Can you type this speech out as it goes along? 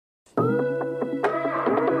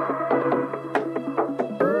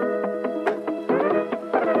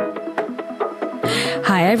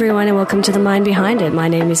everyone, and welcome to The Mind Behind It. My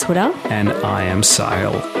name is Huda. And I am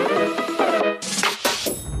Sahil.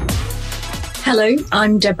 Hello,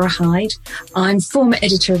 I'm Deborah Hyde. I'm former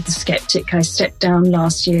editor of The Skeptic. I stepped down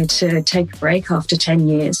last year to take a break after 10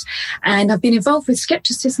 years. And I've been involved with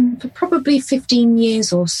skepticism for probably 15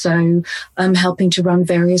 years or so, helping to run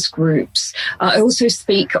various groups. I also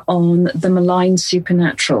speak on the malign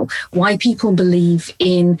supernatural, why people believe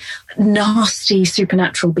in nasty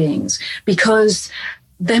supernatural beings, because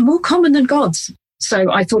they're more common than gods.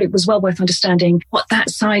 So I thought it was well worth understanding what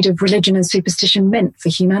that side of religion and superstition meant for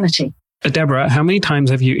humanity. Deborah, how many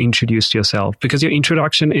times have you introduced yourself? Because your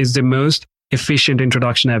introduction is the most efficient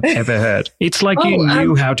introduction I've ever heard. It's like you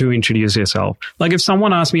knew how to introduce yourself. Like if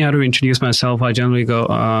someone asked me how to introduce myself, I generally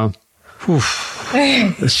go,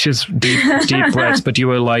 it's just deep breaths. But you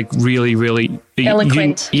were like really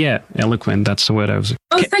eloquent. Eloquent. That's the word I was.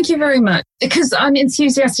 Oh, thank you very much. Because I'm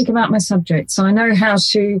enthusiastic about my subject, so I know how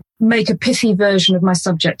to make a pithy version of my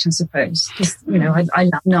subject, I suppose. Because, I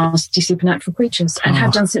love nasty supernatural creatures and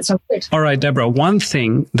have done since I was quit. All right, Deborah, one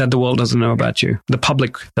thing that the world doesn't know about you, the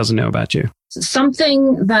public doesn't know about you.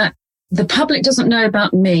 Something that the public doesn't know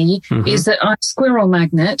about me is that I'm a squirrel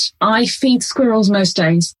magnet. I feed squirrels most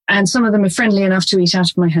days, and some of them are friendly enough to eat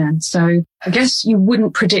out of my hand. So I guess you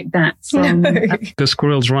wouldn't predict that from... The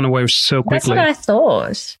squirrels run away so quickly. That's what I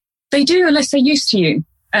thought. They do, unless they're used to you.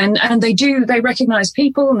 And they recognize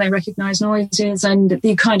people and they recognize noises, and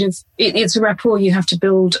it's a rapport you have to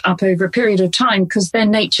build up over a period of time because they're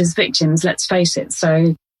nature's victims, let's face it.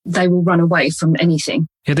 So they will run away from anything.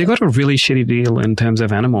 Yeah, they got a really shitty deal in terms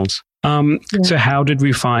of animals. So how did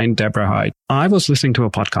we find Deborah Hyde? I was listening to a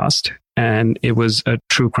podcast and it was a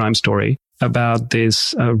true crime story about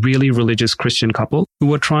this really religious Christian couple who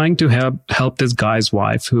were trying to help this guy's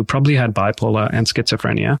wife who probably had bipolar and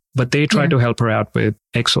schizophrenia, but they tried to help her out with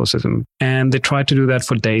exorcism. And they tried to do that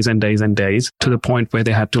for days and days and days to the point where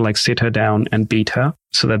they had to sit her down and beat her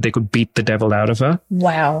so that they could beat the devil out of her.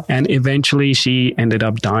 Wow. And eventually she ended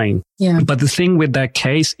up dying. Yeah. But the thing with that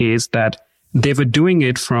case is that they were doing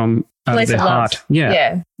it from the heart.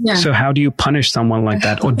 Yeah. So how do you punish someone like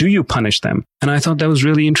that? Or do you punish them? And I thought that was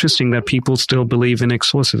really interesting that people still believe in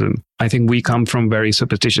exorcism. I think we come from very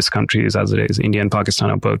superstitious countries as it is. India and Pakistan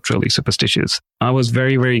are both really superstitious. I was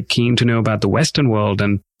very, very keen to know about the Western world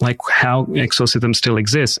and how exorcism still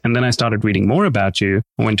exists. And then I started reading more about you.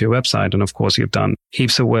 I went to your website and of course you've done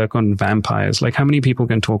heaps of work on vampires. How many people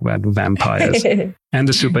can talk about vampires and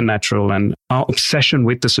the supernatural and our obsession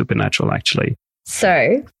with the supernatural actually?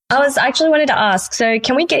 So I wanted to ask, so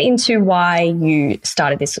can we get into why you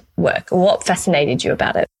started this work or what fascinated you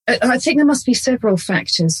about it? I think there must be several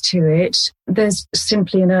factors to it. There's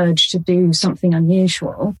simply an urge to do something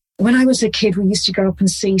unusual. When I was a kid, we used to go up and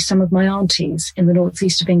see some of my aunties in the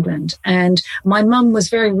northeast of England. And my mum was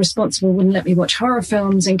very responsible, wouldn't let me watch horror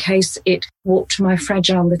films in case it warped my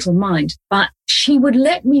fragile little mind. But she would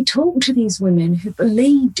let me talk to these women who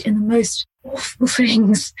believed in the most awful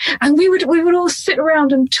things. And we would all sit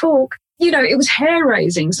around and talk. It was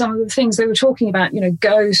hair-raising, some of the things they were talking about,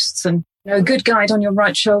 ghosts and a good guide on your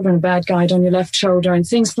right shoulder and a bad guide on your left shoulder and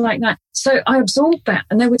things like that. So I absorbed that.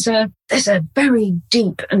 And there's a very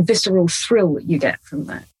deep and visceral thrill that you get from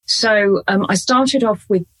that. So I started off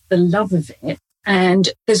with the love of it. And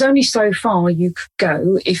there's only so far you could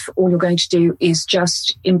go if all you're going to do is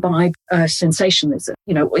just imbibe sensationalism,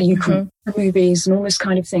 you can movies and all this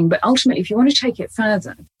kind of thing. But ultimately, if you want to take it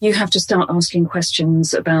further, you have to start asking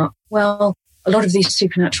questions about, a lot of these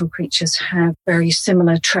supernatural creatures have very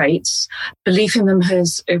similar traits. Belief in them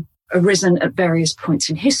has arisen at various points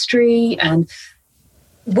in history. And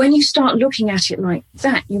when you start looking at it like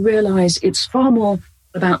that, you realize it's far more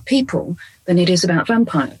about people than it is about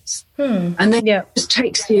vampires. And then it just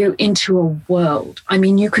takes you into a world. I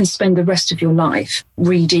mean, you can spend the rest of your life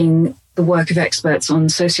reading the work of experts on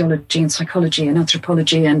sociology and psychology and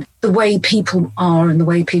anthropology and the way people are and the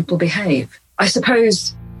way people behave. I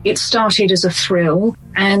suppose it started as a thrill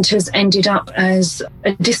and has ended up as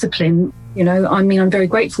a discipline. I'm very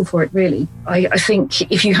grateful for it, really. I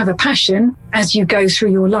think if you have a passion, as you go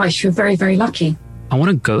through your life, you're very, very lucky. I want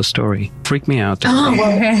a ghost story. Freak me out. Oh,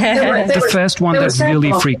 well, the first one that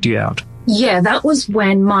really freaked you out. Yeah, that was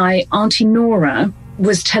when my Auntie Nora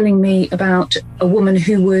was telling me about a woman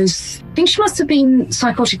who was, I think she must have been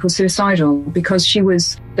psychotic or suicidal because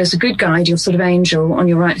there's a good guide, your sort of angel on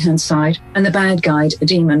your right-hand side, and the bad guide, a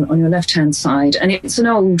demon, on your left-hand side. And it's an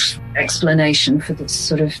old explanation for this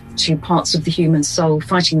sort of two parts of the human soul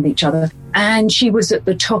fighting with each other. And she was at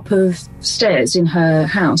the top of stairs in her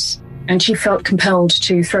house. And she felt compelled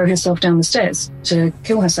to throw herself down the stairs to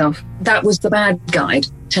kill herself. That was the bad guide.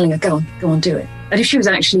 telling her, go on, do it. And if she was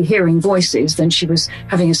actually hearing voices, then she was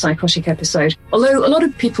having a psychotic episode. Although a lot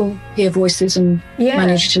of people hear voices and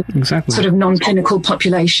manage to sort of non-clinical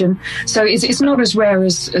population. So it's not as rare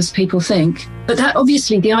as people think. But that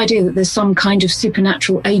obviously the idea that there's some kind of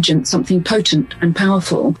supernatural agent, something potent and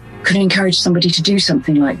powerful, could encourage somebody to do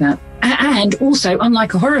something like that. And also,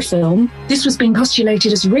 unlike a horror film, this was being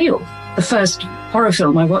postulated as real. The first horror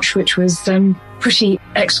film I watched, which was pretty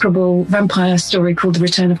execrable vampire story called The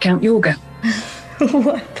Return of Count Yorga.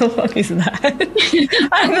 What the fuck is that?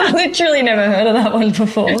 I've literally never heard of that one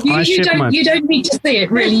before. You don't need to see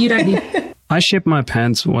it, really. You don't need. I shit my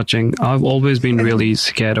pants watching. I've always been really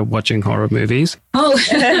scared of watching horror movies. Oh.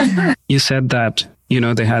 You said that,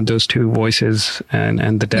 they had those two voices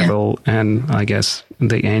and the devil and I guess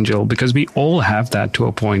the angel, because we all have that to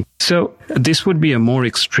a point. So this would be a more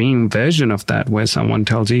extreme version of that where someone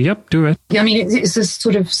tells you, yep, do it. Yeah, I mean, it's a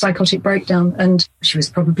sort of psychotic breakdown, and she was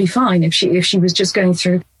probably fine if she was just going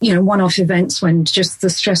through, one-off events when just the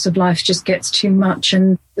stress of life just gets too much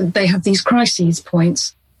and they have these crises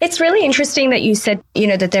points. It's really interesting that you said,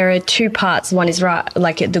 that there are two parts. One is right,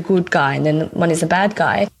 like the good guy, and then one is the bad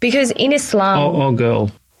guy. Because in Islam... Or girl.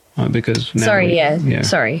 Because now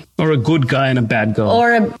sorry. Or a good guy and a bad girl.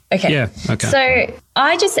 Okay. Yeah, okay. So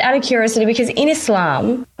I just, out of curiosity, because in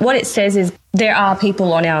Islam, what it says is there are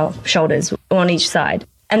people on our shoulders on each side.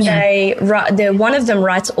 And one of them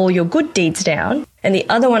writes all your good deeds down and the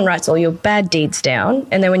other one writes all your bad deeds down.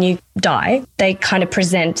 And then when you die, they kind of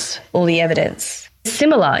present all the evidence.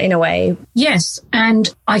 Similar in a way. Yes,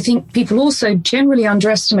 and I think people also generally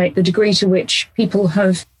underestimate the degree to which people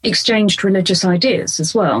have exchanged religious ideas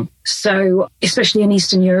as well. So, especially in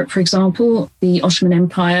Eastern Europe, for example, the Ottoman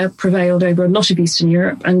Empire prevailed over a lot of Eastern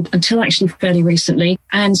Europe and until actually fairly recently.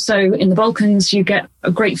 And so in the Balkans, you get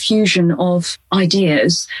a great fusion of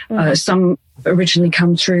ideas. Some originally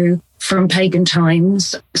come through from pagan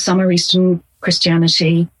times, some are Eastern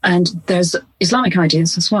Christianity, and there's Islamic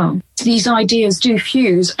ideas as well. These ideas do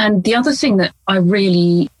fuse. And the other thing that I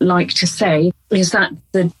really like to say is that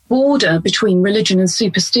the border between religion and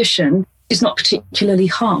superstition is not particularly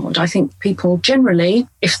hard. I think people generally,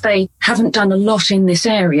 if they haven't done a lot in this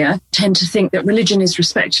area, tend to think that religion is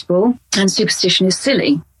respectable and superstition is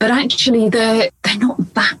silly. But actually, they're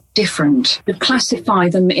not that different. To classify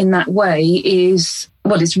them in that way is,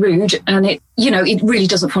 it's rude, and it really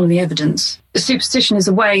doesn't follow the evidence. The superstition is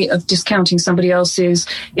a way of discounting somebody else's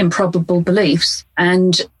improbable beliefs,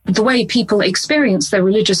 and the way people experience their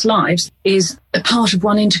religious lives is a part of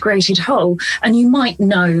one integrated whole. And you might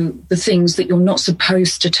know the things that you're not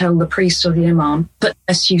supposed to tell the priest or the imam, but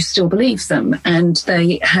as you still believe them, and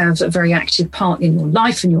they have a very active part in your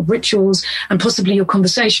life and your rituals and possibly your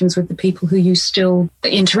conversations with the people who you still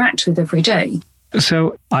interact with every day.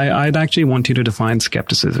 So I'd actually want you to define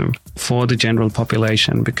skepticism for the general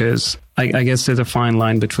population, because I guess there's a fine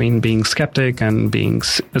line between being skeptic and being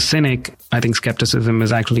a cynic. I think skepticism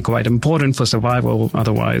is actually quite important for survival.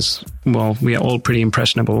 Otherwise, we are all pretty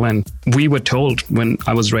impressionable. And we were told when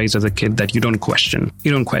I was raised as a kid that you don't question.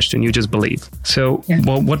 You don't question, you just believe. So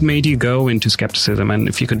what made you go into skepticism? And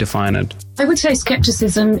if you could define it. I would say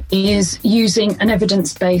skepticism is using an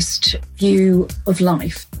evidence-based view of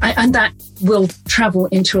life. And that will travel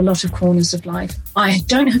into a lot of corners of life. I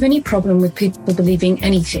don't have any problem with people believing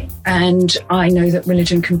anything. And I know that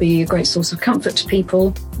religion can be a great source of comfort to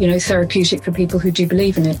people, therapeutic for people who do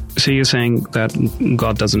believe in it. So you're saying that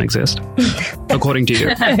God doesn't exist, according to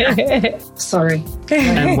you? Sorry.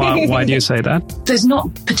 And why do you say that? There's not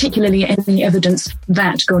particularly any evidence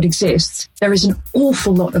that God exists. There is an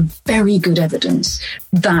awful lot of very good evidence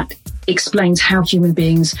that explains how human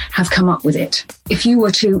beings have come up with it. If you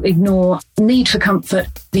were to ignore need for comfort,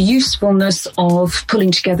 the usefulness of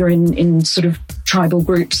pulling together in sort of tribal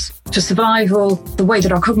groups for survival, the way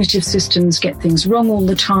that our cognitive systems get things wrong all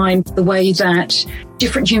the time, the way that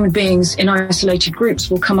different human beings in isolated groups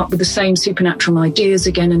will come up with the same supernatural ideas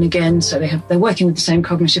again and again, so they're working with the same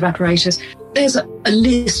cognitive apparatus. There's a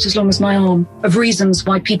list as long as my arm of reasons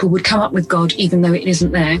why people would come up with God even though it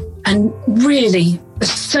isn't there. And really,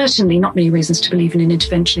 there's certainly not many reasons to believe in an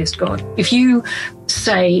interventionist God. If you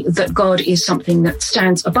say that God is something that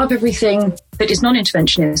stands above everything, that is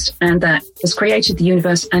non-interventionist, and that has created the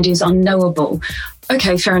universe and is unknowable,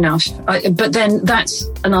 okay, fair enough. But then that's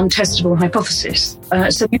an untestable hypothesis.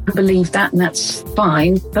 So you can believe that and that's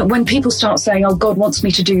fine. But when people start saying, God wants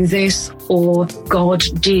me to do this, or God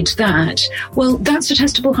did that. Well, that's a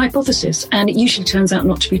testable hypothesis, and it usually turns out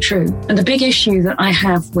not to be true. And the big issue that I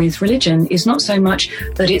have with religion is not so much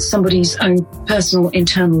that it's somebody's own personal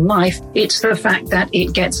internal life, it's the fact that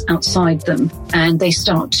it gets outside them and they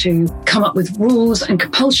start to come up with rules and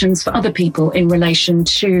compulsions for other people in relation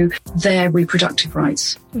to their reproductive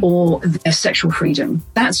rights or their sexual freedom.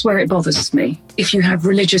 That's where it bothers me. If you have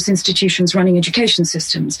religious institutions running education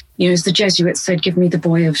systems, as the Jesuits said, give me the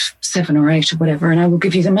boy of 7 or 8 or whatever, and I will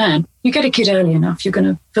give you the man. You get a kid early enough, you're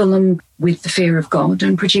going to fill them with the fear of God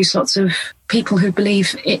and produce lots of people who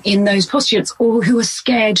believe in those postulates or who are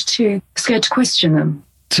scared to question them.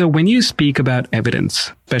 So when you speak about evidence,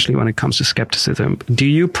 especially when it comes to skepticism, do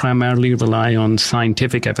you primarily rely on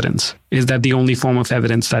scientific evidence? Is that the only form of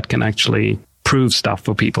evidence that can actually prove stuff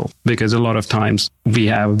for people? Because a lot of times we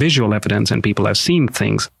have visual evidence and people have seen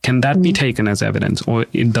things. Can that be taken as evidence, or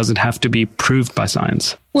does it have to be proved by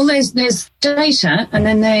science? Well, there's data, and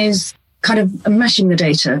then there's kind of mashing the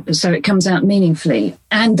data so it comes out meaningfully.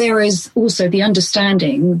 And there is also the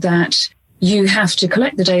understanding that you have to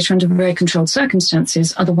collect the data under very controlled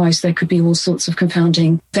circumstances. Otherwise, there could be all sorts of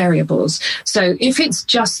confounding variables. So if it's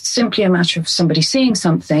just simply a matter of somebody seeing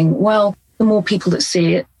something, well, the more people that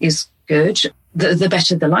see it is good. The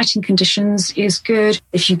better the lighting conditions is good.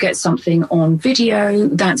 If you get something on video,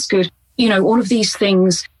 that's good. All of these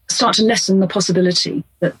things start to lessen the possibility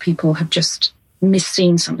that people have just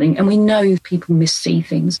misseen something. And we know people missee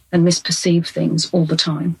things and misperceive things all the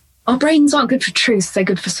time. Our brains aren't good for truth, they're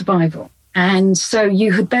good for survival. And so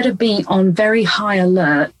you had better be on very high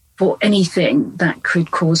alert for anything that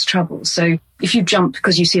could cause trouble. So if you jump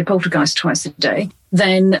because you see a poltergeist twice a day,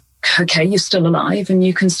 then, okay, you're still alive and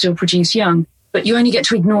you can still produce young, but you only get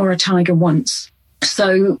to ignore a tiger once.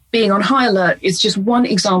 So being on high alert is just one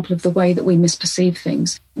example of the way that we misperceive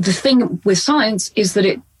things. The thing with science is that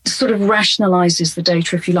it sort of rationalizes the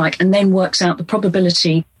data, if you like, and then works out the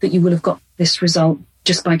probability that you will have got this result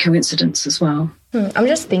just by coincidence as well. I'm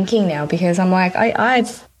just thinking now because I'm like,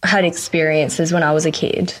 I've had experiences when I was a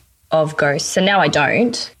kid of ghosts, and now I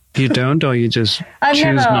don't. You don't, or you just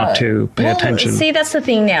not to pay attention? See, that's the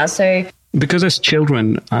thing now. So because as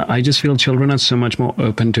children, I just feel children are so much more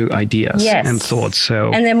open to ideas and thoughts.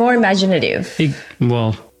 And they're more imaginative. They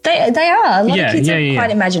are. A lot of kids are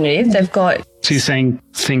quite imaginative. They've got... So you're saying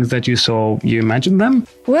things that you saw, you imagined them?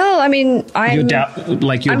 Well, I mean, I'm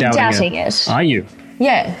doubting it. Are you?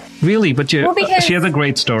 Yeah. Really? But she has a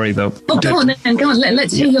great story, though. Oh, go on.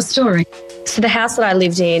 Let's hear your story. So the house that I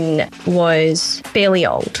lived in was fairly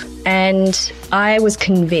old, and I was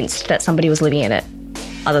convinced that somebody was living in it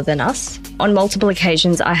other than us. On multiple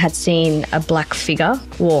occasions, I had seen a black figure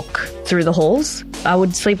walk through the halls. I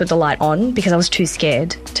would sleep with the light on because I was too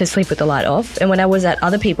scared to sleep with the light off. And when I was at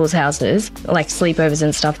other people's houses, like sleepovers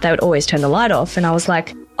and stuff, they would always turn the light off. And I was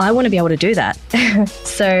like, I want to be able to do that.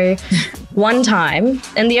 So one time,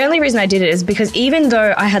 and the only reason I did it is because even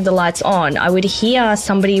though I had the lights on, I would hear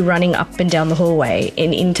somebody running up and down the hallway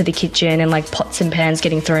and into the kitchen and like pots and pans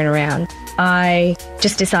getting thrown around. I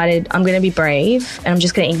just decided I'm going to be brave and I'm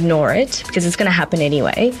just going to ignore it because it's going to happen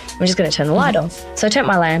anyway. I'm just going to turn the light off. So I turned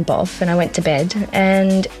my lamp off and I went to bed,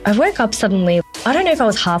 and I woke up suddenly. I don't know if I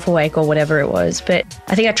was half awake or whatever it was, but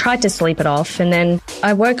I think I tried to sleep it off, and then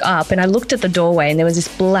I woke up and I looked at the doorway and there was this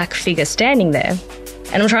black figure standing there.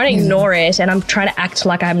 And I'm trying to ignore it and I'm trying to act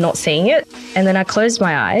like I'm not seeing it. And then I closed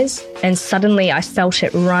my eyes and suddenly I felt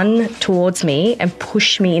it run towards me and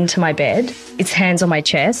push me into my bed. Its hands on my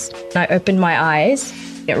chest. And I opened my eyes.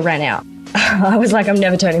 It ran out. I was like, I'm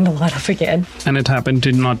never turning the light off again. And it happened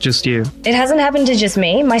to not just you? It hasn't happened to just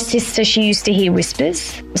me. My sister, she used to hear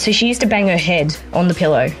whispers. So she used to bang her head on the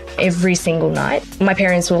pillow every single night. My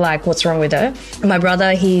parents were like, what's wrong with her? My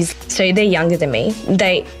brother, so they're younger than me.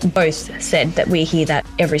 They both said that we hear that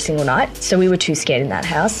every single night. So we were too scared in that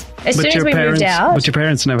house. As soon as we moved out... But your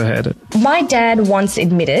parents never heard it? My dad once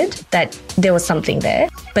admitted that there was something there.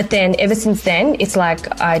 But then ever since then, it's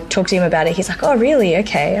like I talked to him about it. He's like, oh, really?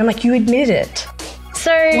 Okay. I'm like, you admitted it.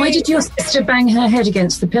 So why did your sister bang her head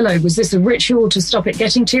against the pillow? Was this a ritual to stop it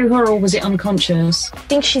getting to her, or was it unconscious? I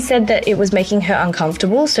think she said that it was making her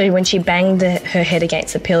uncomfortable. So when she banged her head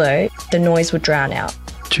against the pillow, the noise would drown out.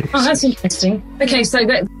 Jeez. Oh, that's interesting. Okay, so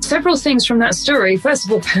several things from that story. First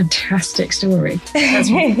of all, fantastic story. That's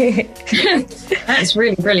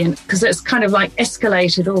really brilliant because it's kind of like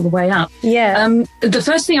escalated all the way up. Yeah. The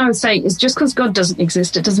first thing I would say is just because God doesn't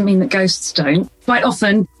exist, it doesn't mean that ghosts don't. Quite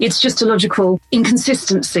often, it's just a logical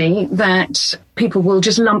inconsistency that people will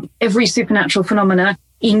just lump every supernatural phenomena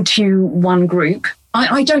into one group.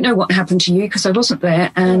 I don't know what happened to you because I wasn't there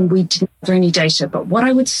and we didn't have any data. But what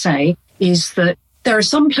I would say is that There are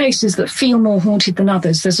some places that feel more haunted than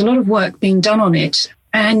others. There's a lot of work being done on it.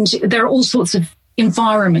 And there are all sorts of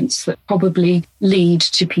environments that probably lead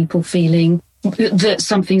to people feeling that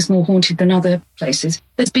something's more haunted than other places.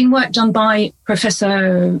 There's been work done by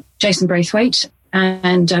Professor Jason Braithwaite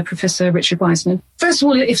and Professor Richard Wiseman. First of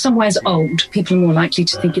all, if somewhere's old, people are more likely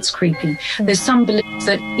to think it's creepy. There's some belief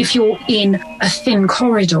that if you're in a thin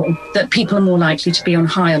corridor, that people are more likely to be on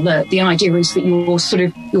high alert. The idea is that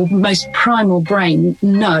your most primal brain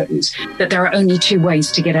knows that there are only two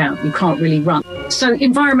ways to get out. You can't really run. So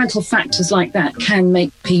environmental factors like that can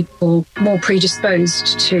make people more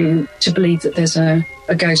predisposed to believe that there's a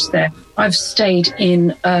ghost there. I've stayed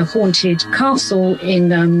in a haunted castle in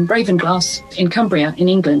Ravenglass in Cumbria in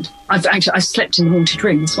England. I've slept in a haunted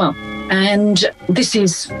room as well. And this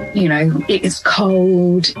is, it's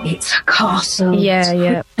cold, it's a castle.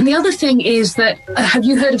 Yeah. And the other thing is that, have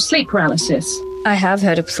you heard of sleep paralysis? I have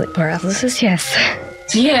heard of sleep paralysis, yes.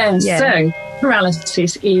 Yeah. So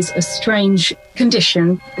paralysis is a strange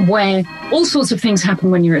condition where all sorts of things happen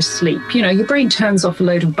when you're asleep. Your brain turns off a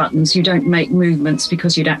load of buttons. You don't make movements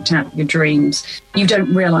because you'd act out your dreams. You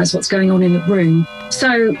don't realise what's going on in the room.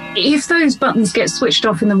 So if those buttons get switched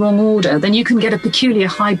off in the wrong order, then you can get a peculiar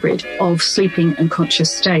hybrid of sleeping and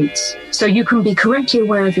conscious states. So you can be correctly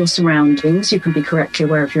aware of your surroundings, you can be correctly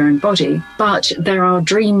aware of your own body, but there are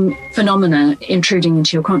dream phenomena intruding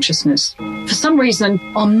into your consciousness. For some reason,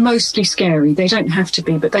 are mostly scary. They don't have to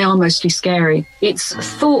be, but they are mostly scary. It's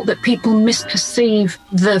thought that people misperceive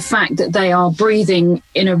the fact that they are breathing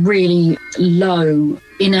in a really low,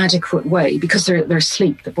 inadequate way because they're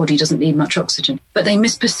asleep. The body doesn't need much oxygen. But they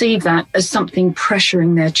misperceive that as something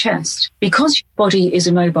pressuring their chest. Because your body is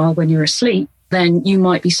immobile when you're asleep, then you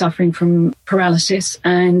might be suffering from paralysis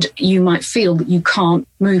and you might feel that you can't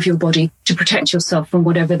move your body to protect yourself from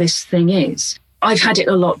whatever this thing is. I've had it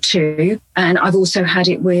a lot too, and I've also had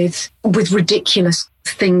it with ridiculous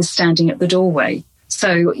things standing at the doorway.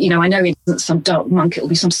 So, I know it isn't some dark monk, it'll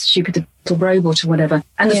be some stupid little robot or whatever.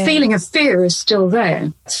 And the feeling of fear is still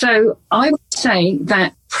there. So I would say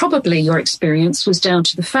that probably your experience was down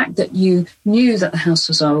to the fact that you knew that the house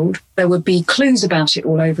was old. There would be clues about it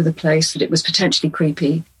all over the place, that it was potentially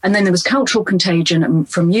creepy. And then there was cultural contagion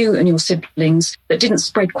from you and your siblings that didn't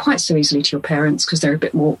spread quite so easily to your parents because they're a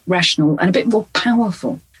bit more rational and a bit more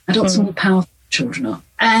powerful. Adults are more powerful than children are.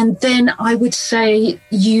 And then I would say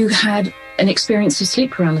you had an experience of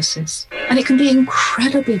sleep paralysis, and it can be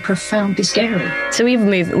incredibly profoundly scary. So we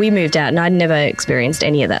moved out, and I'd never experienced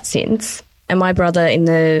any of that since. And my brother in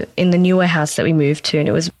the newer house that we moved to, and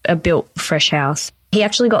it was a built fresh house, he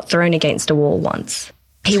actually got thrown against a wall once.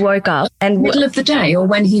 He woke up and middle of the day, or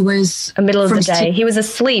when he was middle of the day, he was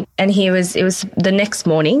asleep, and it was the next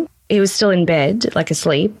morning. He was still in bed, like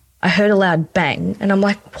asleep. I heard a loud bang, and I'm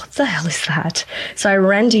like, what the hell is that? So I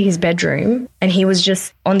ran to his bedroom, and he was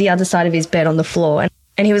just on the other side of his bed on the floor.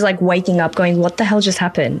 And he was like waking up going, what the hell just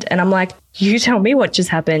happened? And I'm like, you tell me what just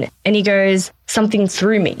happened. And he goes, something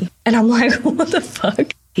threw me. And I'm like, what the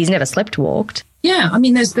fuck? He's never sleepwalked. Yeah, I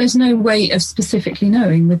mean, there's no way of specifically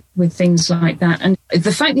knowing with things like that. And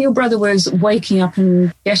the fact that your brother was waking up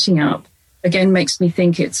and getting up, again, makes me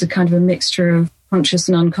think it's a kind of a mixture of conscious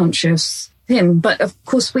and unconscious him. But of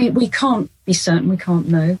course, we can't be certain. We can't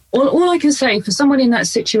know. All I can say for someone in that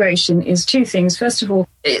situation is two things. First of all,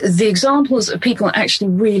 the examples of people actually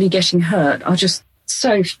really getting hurt are just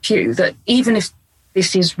so few that even if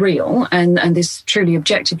this is real and this truly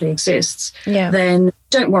objectively exists, then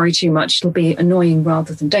don't worry too much. It'll be annoying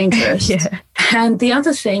rather than dangerous. And the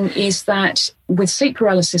other thing is that with sleep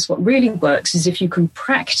paralysis, what really works is if you can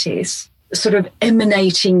practice sort of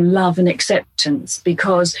emanating love and acceptance,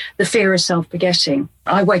 because the fear of self-forgetting.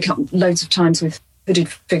 I wake up loads of times with hooded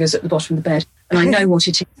figures at the bottom of the bed, and I know what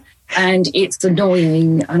it is. And it's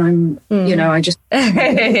annoying, and I'm, I just...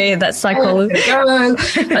 That's psychology. Go,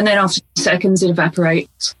 and then after seconds, it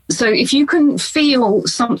evaporates. So if you can feel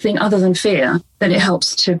something other than fear, then it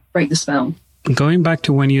helps to break the spell. Going back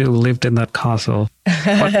to when you lived in that castle,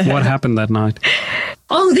 what happened that night?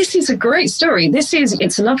 Oh, this is a great story.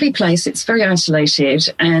 It's a lovely place. It's very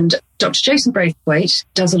isolated. And Dr. Jason Braithwaite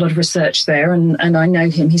does a lot of research there. And I know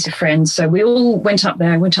him. He's a friend. So we all went up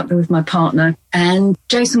there. I went up there with my partner. And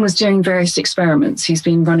Jason was doing various experiments. He's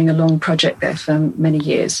been running a long project there for many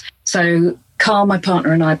years. So Carl, my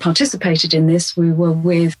partner, and I participated in this. We were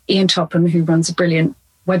with Ian Topham, who runs a brilliant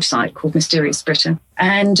website called Mysterious Britain.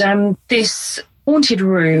 And this haunted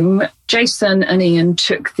room, Jason and Ian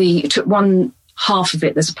took one half of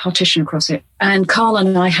it, there's a partition across it. And Carl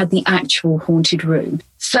and I had the actual haunted room.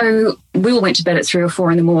 So we all went to bed at 3 or 4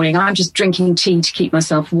 in the morning. I'm just drinking tea to keep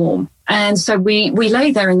myself warm. And so we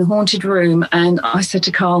lay there in the haunted room, and I said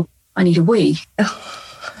to Carl, I need a wee.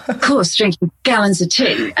 Of course, drinking gallons of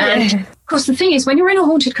tea. And of course, the thing is, when you're in a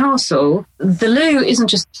haunted castle, the loo isn't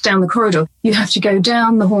just down the corridor. You have to go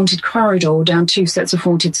down the haunted corridor, down 2 sets of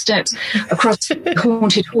haunted steps, across the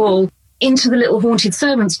haunted hall, into the little haunted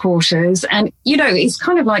servants' quarters. And, you know, it's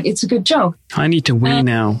kind of like, it's a good job. I need to wee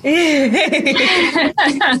now.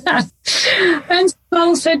 And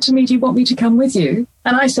Carl said to me, do you want me to come with you?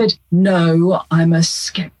 And I said, no, I'm a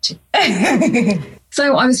skeptic.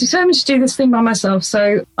 So I was determined to do this thing by myself.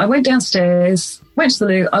 So I went downstairs, went to the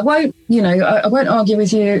loo. I won't argue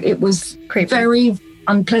with you. It was very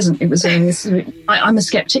unpleasant. It was, I'm a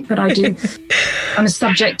skeptic, but I'm a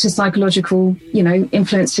subject to psychological,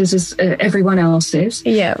 influences as everyone else is.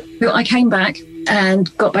 Yeah. So I came back and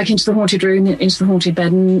got back into the haunted room, into the haunted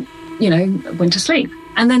bed, and, went to sleep.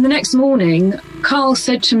 And then the next morning, Carl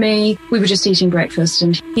said to me, we were just eating breakfast,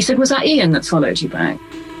 and he said, was that Ian that followed you back?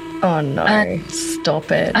 Oh, no.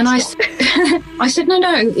 Stop it. And I said,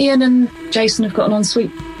 no, Ian and Jason have got an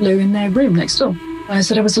ensuite loo in their room next door. I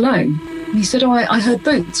said I was alone. And he said, I heard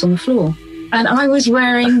boots on the floor. And I was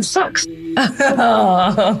wearing socks.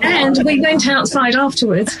 And we went outside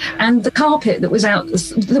afterwards, and the carpet that was out,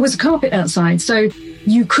 there was a carpet outside, so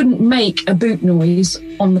you couldn't make a boot noise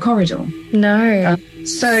on the corridor. No.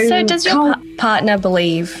 So does your partner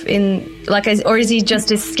believe in, or is he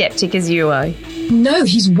just as skeptic as you are? No,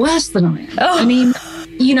 he's worse than I am. Oh. I mean,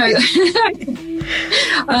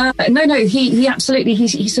 no, he absolutely,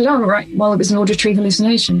 he said, oh, right, well, it was an auditory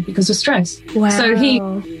hallucination because of stress. Wow. So he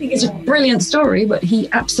it's a brilliant story, but he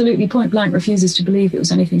absolutely point blank refuses to believe it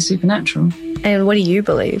was anything supernatural. And what do you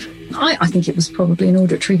believe? I think it was probably an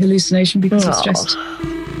auditory hallucination because of stress.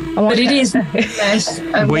 But it is. Yes,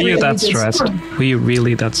 were you that stressed? Were you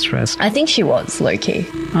really that stressed? I think she was, low-key.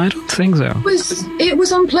 I don't think so. It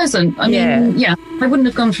was unpleasant. I mean, I wouldn't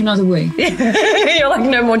have gone for another wee. You're like,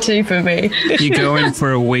 no more tea for me. You go in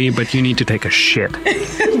for a wee, but you need to take a shit.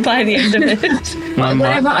 By the end of it.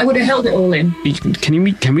 Whatever, I would have held it all in.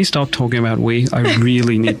 Can we stop talking about wee? I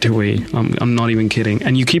really need to wee. I'm not even kidding.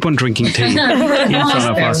 And you keep on drinking tea in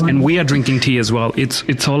front of us. And we are drinking tea as well.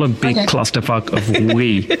 It's all a big clusterfuck of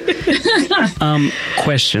wee.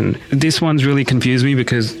 Question. This one's really confused me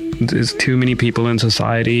because there's too many people in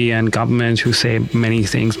society and government who say many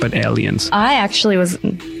things, but aliens. I actually was,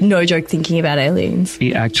 no joke, thinking about aliens.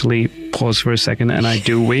 He actually paused for a second, and I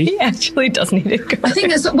do wee. He actually does need to go. I think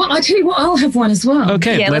that's, well, I tell you what, I'll have one as well.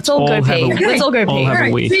 Okay, yeah, let's all go pee. Let's all go pee. All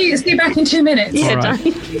right, see you back in 2 minutes. Yeah, right.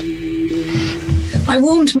 done. I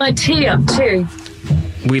warmed my tea up too.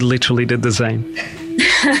 We literally did the same.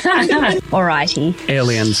 Alrighty.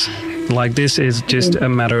 Aliens. Like, this is just a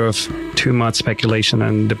matter of too much speculation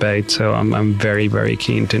and debate, so I'm very, very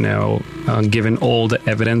keen to know, given all the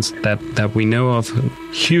evidence that we know of, a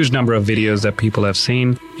huge number of videos that people have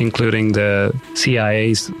seen, including the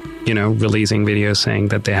CIA's, releasing videos saying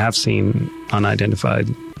that they have seen unidentified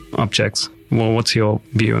objects. Well, what's your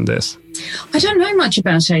view on this? I don't know much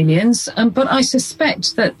about aliens, but I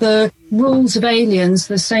suspect that the rules of aliens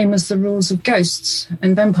are the same as the rules of ghosts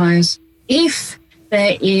and vampires. If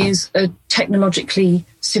there is a technologically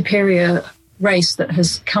superior race that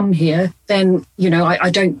has come here, then, I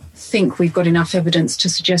don't think we've got enough evidence to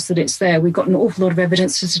suggest that it's there. We've got an awful lot of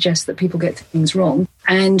evidence to suggest that people get things wrong.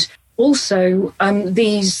 And also,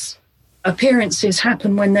 these appearances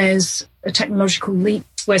happen when there's a technological leap,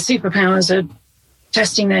 where superpowers are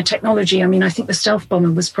testing their technology. I mean, I think the stealth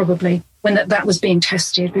bomber was probably, when that was being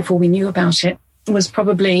tested before we knew about it, was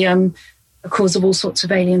probably a cause of all sorts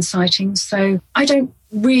of alien sightings. So I don't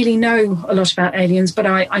really know a lot about aliens, but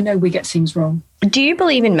I know we get things wrong. Do you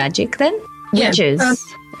believe in magic then? Yeah. Witches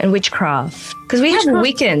and witchcraft? Because we have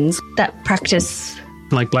Wiccans that practice...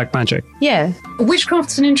 Like black magic? Yeah.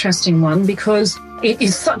 Witchcraft's an interesting one because it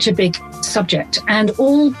is such a big subject, and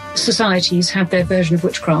all societies have their version of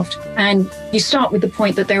witchcraft. And you start with the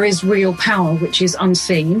point that there is real power which is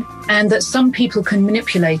unseen, and that some people can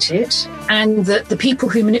manipulate it, and that the people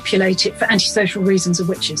who manipulate it for antisocial reasons are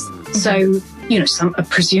witches. Mm-hmm. So,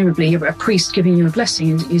 presumably a priest giving you a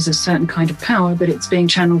blessing is a certain kind of power, but it's being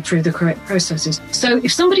channeled through the correct processes. So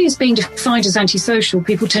if somebody is being defined as antisocial,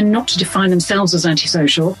 people tend not to define themselves as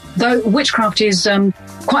antisocial, though witchcraft is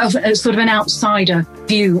quite often sort of an outsider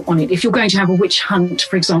view on it. If you're going to have a witch hunt,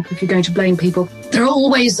 for example, if you're going to blame people, there are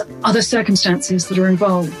always other circumstances that are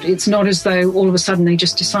involved. It's not as though all of a sudden they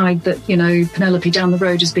just decide that, you know, Penelope down the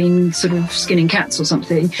road has been sort of skinning cats or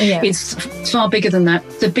something. Yeah. It's far bigger than that.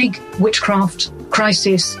 The big witchcraft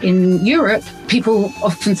crisis in Europe, people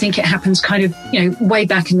often think it happens kind of, you know, way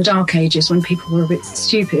back in the Dark Ages when people were a bit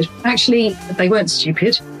stupid. Actually, they weren't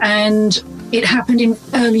stupid. And it happened in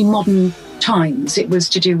early modern times. It was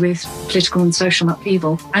to do with political and social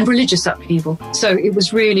upheaval and religious upheaval. So it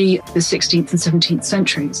was really the 16th and 17th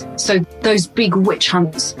centuries. So those big witch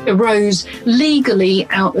hunts arose legally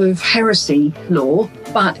out of heresy law,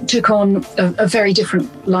 but took on a very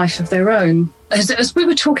different life of their own. As we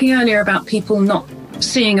were talking earlier about people not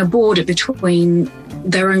seeing a border between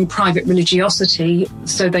their own private religiosity,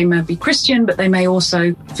 so they may be Christian, but they may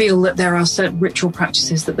also feel that there are certain ritual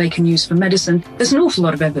practices that they can use for medicine. There's an awful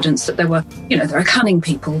lot of evidence that there are cunning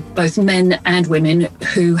people, both men and women,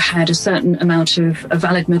 who had a certain amount of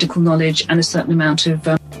valid medical knowledge and a certain amount of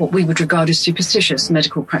what we would regard as superstitious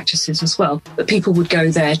medical practices as well. But people would go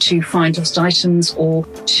there to find lost items or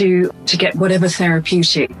to get whatever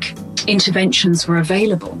therapeutic interventions were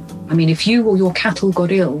available. I mean, if you or your cattle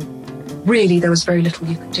got ill, really, there was very little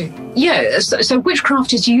you could do. Yeah, so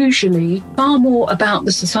witchcraft is usually far more about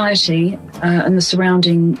the society and the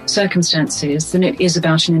surrounding circumstances than it is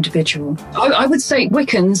about an individual. I would say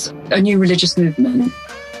Wiccans, a new religious movement,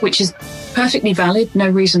 which is perfectly valid. No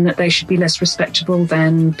reason that they should be less respectable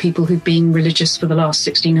than people who've been religious for the last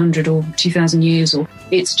 1600 or 2000 years. Or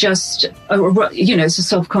it's just, it's a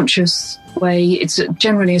self-conscious way. It's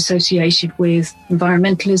generally associated with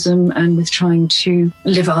environmentalism and with trying to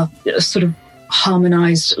live a sort of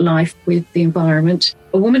harmonized life with the environment.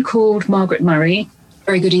 A woman called Margaret Murray,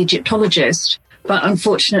 very good Egyptologist, but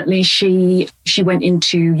unfortunately she went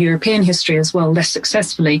into European history as well, less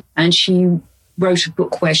successfully, and she wrote a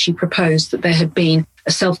book where she proposed that there had been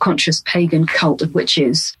a self-conscious pagan cult of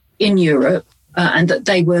witches in Europe, and that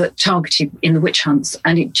they were targeted in the witch hunts,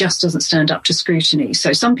 and it just doesn't stand up to scrutiny.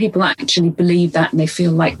 So some people actually believe that, and they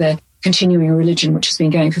feel like they're continuing a religion which has been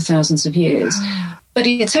going for thousands of years. But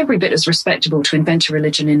it's every bit as respectable to invent a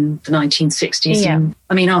religion in the 1960s. Yeah. And,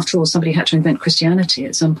 I mean, after all, somebody had to invent Christianity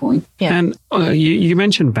at some point. Yeah. And you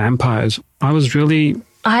mentioned vampires.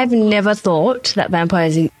 I've never thought that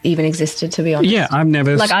vampires even existed, to be honest. Yeah, I've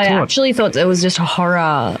never thought. I actually thought it was just a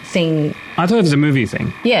horror thing. I thought it was a movie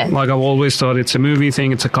thing. Yeah. I've always thought it's a movie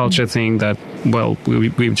thing, it's a culture thing that,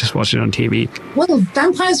 we've just watched it on TV. Well,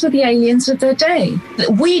 vampires were the aliens of their day.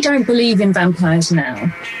 We don't believe in vampires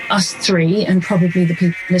now, us three, and probably the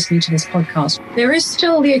people listening to this podcast. There is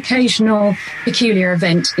still the occasional peculiar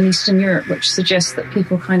event in Eastern Europe which suggests that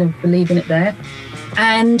people kind of believe in it there.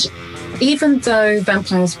 And even though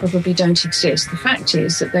vampires probably don't exist, the fact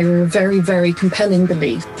is that they were a very, very compelling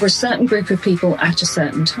belief for a certain group of people at a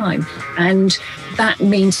certain time. And that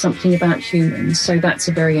means something about humans. So that's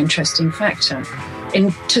a very interesting factor.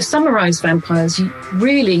 And to summarise vampires,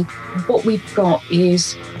 really what we've got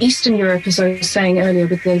is Eastern Europe, as I was saying earlier,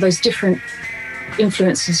 with those different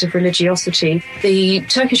influences of religiosity. The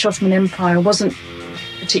Turkish Ottoman Empire wasn't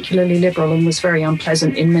particularly liberal and was very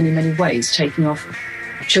unpleasant in many, many ways, taking off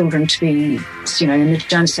children to be, in the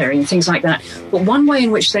janissary and things like that. But one way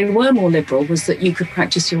in which they were more liberal was that you could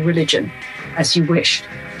practice your religion as you wished,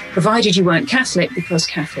 provided you weren't Catholic, because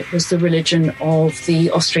Catholic was the religion of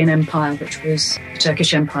the Austrian Empire, which was the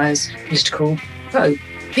Turkish Empire's political foe.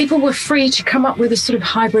 People were free to come up with a sort of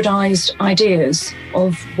hybridized ideas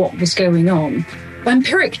of what was going on.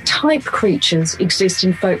 Vampiric type creatures exist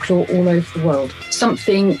in folklore all over the world.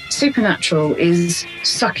 Something supernatural is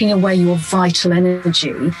sucking away your vital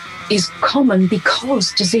energy is common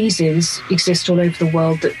because diseases exist all over the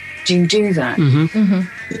world that do that. Mm-hmm.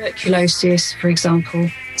 Mm-hmm. Tuberculosis, for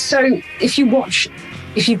example. So if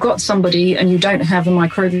you've got somebody and you don't have a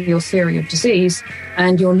microbial theory of disease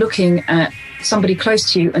and you're looking at somebody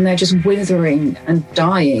close to you and they're just withering and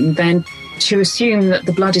dying, then to assume that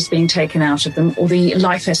the blood is being taken out of them or the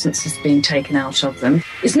life essence is being taken out of them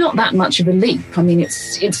is not that much of a leap. I mean,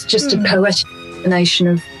 it's just a poetic explanation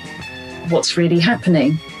of what's really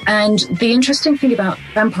happening. And the interesting thing about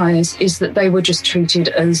vampires is that they were just treated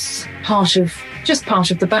as part of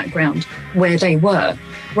the background where they were,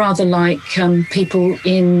 rather like people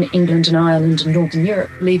in England and Ireland and Northern Europe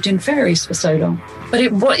believed in fairies for so long. But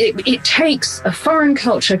it takes a foreign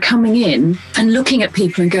culture coming in and looking at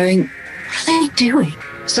people and going, what are they doing?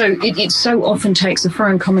 So it so often takes a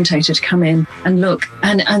foreign commentator to come in and look.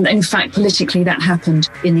 And in fact, politically, that happened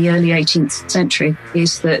in the early 18th century,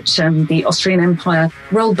 is that the Austrian Empire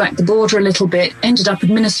rolled back the border a little bit, ended up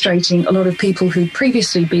administrating a lot of people who'd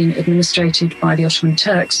previously been administrated by the Ottoman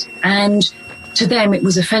Turks. And to them, it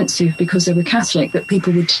was offensive because they were Catholic that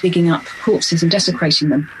people were digging up corpses and desecrating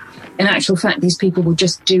them. In actual fact, these people were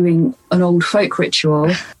just doing an old folk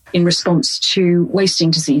ritual in response to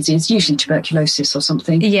wasting diseases, usually tuberculosis or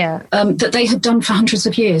something, that they had done for hundreds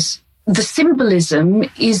of years. The symbolism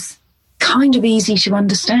is kind of easy to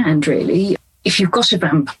understand, really. If you've got a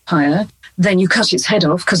vampire, then you cut its head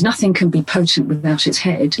off, because nothing can be potent without its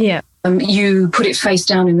head. Yeah. You put it face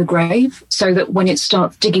down in the grave so that when it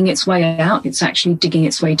starts digging its way out, it's actually digging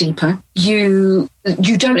its way deeper. You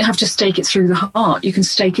don't have to stake it through the heart. You can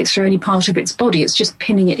stake it through any part of its body. It's just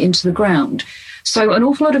pinning it into the ground. So an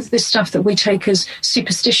awful lot of this stuff that we take as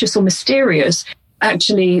superstitious or mysterious,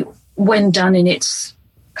 actually, when done in its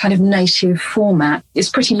kind of native format, is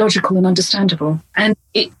pretty logical and understandable. And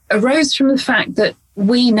it arose from the fact that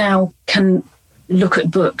we now can look at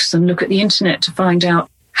books and look at the internet to find out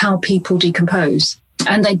how people decompose.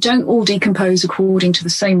 And they don't all decompose according to the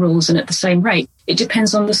same rules and at the same rate. It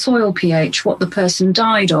depends on the soil pH, what the person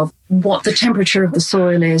died of, what the temperature of the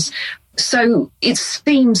soil is. So it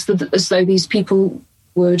seems as though these people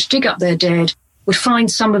would dig up their dead, would find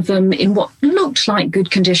some of them in what looked like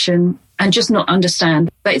good condition and just not understand.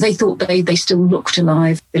 They thought they still looked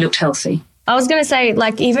alive, they looked healthy. I was going to say,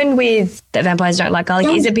 like, even with that vampires don't like garlic,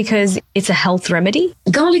 is it because it's a health remedy?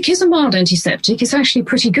 Garlic is a mild antiseptic. It's actually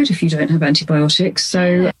pretty good if you don't have antibiotics.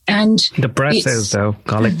 So, and the breath is, though.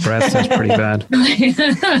 Garlic breath is pretty bad.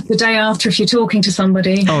 The day after, if you're talking to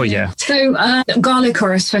somebody. Oh, yeah. So garlic or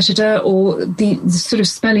asafoetida or the sort of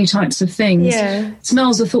smelly types of things. Yeah.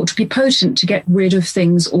 Smells are thought to be potent to get rid of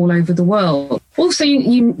things all over the world. Also,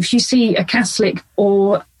 if you see a Catholic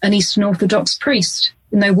or an Eastern Orthodox priest,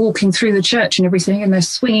 and they're walking through the church and everything, and they're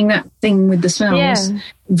swinging that thing with the smells. Yeah.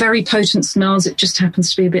 Very potent smells. It just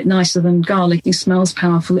happens to be a bit nicer than garlic. It smells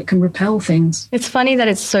powerful. It can repel things. It's funny that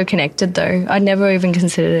it's so connected, though. I'd never even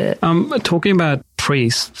considered it. Talking about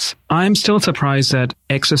priests, I'm still surprised that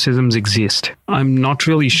exorcisms exist. I'm not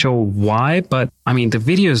really sure why, but I mean, the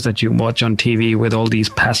videos that you watch on TV with all these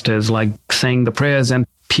pastors like saying the prayers and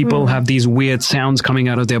people have these weird sounds coming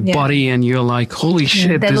out of their body, and you're like, holy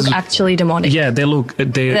shit. They look actually demonic. Yeah, they look...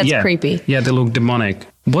 That's creepy. Yeah, they look demonic.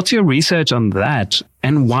 What's your research on that?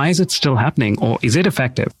 And why is it still happening? Or is it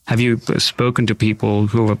effective? Have you spoken to people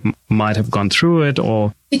who might have gone through it?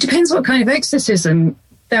 Or it depends what kind of exorcism.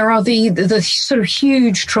 There are the sort of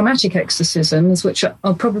huge traumatic exorcisms, which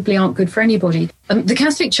probably aren't good for anybody. The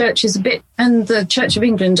Catholic Church is a bit, and the Church of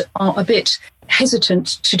England are a bit hesitant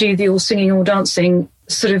to do the all singing, all dancing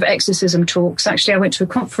sort of exorcism talks. Actually, I went to a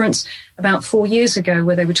conference about 4 years ago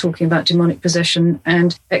where they were talking about demonic possession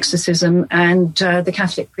and exorcism, and the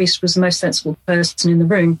Catholic priest was the most sensible person in the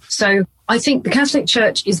room. So I think the Catholic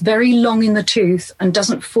Church is very long in the tooth and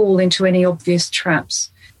doesn't fall into any obvious traps.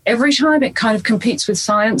 Every time it kind of competes with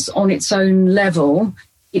science on its own level,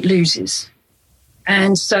 it loses.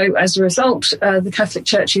 And so as a result, the Catholic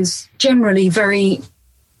Church is generally very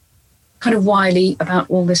kind of wily about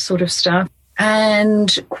all this sort of stuff,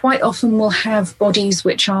 and quite often will have bodies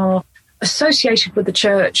which are associated with the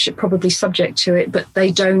church, probably subject to it, but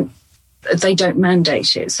they don't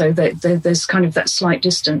mandate it. So there's kind of that slight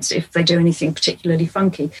distance if they do anything particularly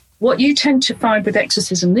funky. What you tend to find with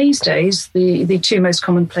exorcism these days, the two most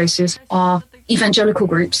common places are evangelical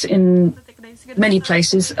groups in many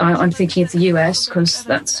places. I'm thinking of the US because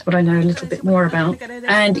that's what I know a little bit more about.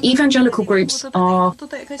 And evangelical groups are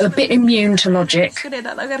a bit immune to logic.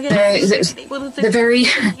 They're very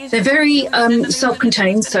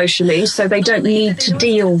self-contained socially, so they don't need to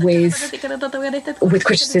deal with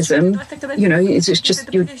criticism. You know, it's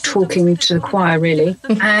just you're talking to the choir, really.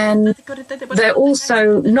 And they're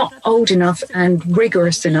also not old enough and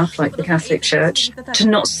rigorous enough, like the Catholic Church, to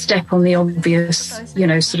not step on the obvious,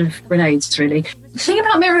 sort of grenades, really. The thing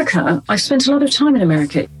about America, I spent a lot of time in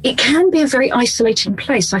America. It can be a very isolating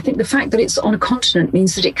place. I think the fact that it's on a continent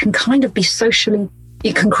means that it can kind of be socially,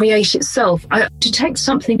 it can create itself. I detect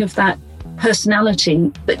something of that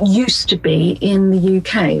personality that used to be in the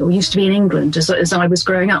UK or used to be in England as I was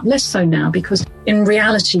growing up. Less so now, because in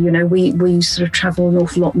reality, we sort of travel an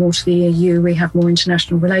awful lot more to the EU. We have more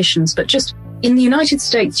international relations. But just in the United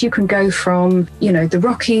States, you can go from, the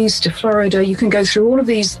Rockies to Florida. You can go through all of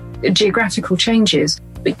these geographical changes,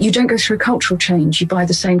 but you don't go through a cultural change. You buy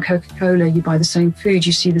the same Coca-Cola, you buy the same food,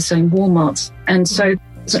 you see the same Walmarts. And so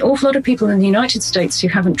there's an awful lot of people in the United States who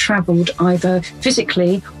haven't travelled either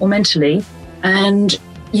physically or mentally, and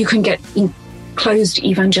you can get closed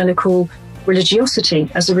evangelical religiosity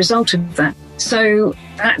as a result of that. So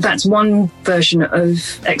that's one version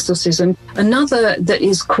of exorcism. Another that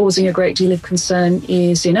is causing a great deal of concern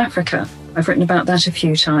is in Africa. I've written about that a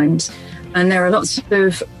few times. And there are lots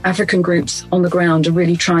of African groups on the ground are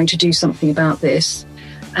really trying to do something about this.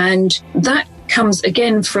 And that comes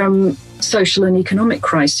again from social and economic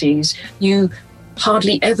crises. You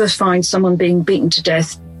hardly ever find someone being beaten to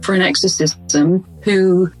death for an exorcism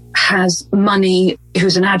who has money,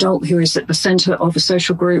 who's an adult, who is at the centre of a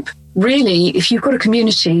social group. Really, if you've got a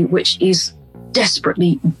community which is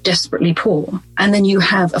desperately, desperately poor, and then you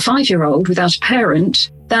have a 5-year-old without a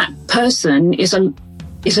parent, that person is an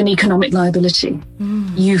economic liability.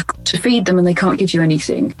 You've got to feed them and they can't give you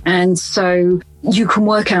anything. And so you can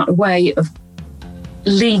work out a way of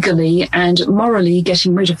legally and morally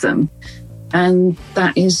getting rid of them. And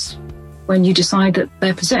that is when you decide that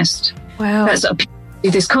they're possessed. Wow. That's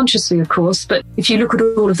this consciously, of course, but if you look at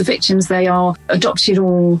all of the victims, they are adopted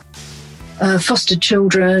or fostered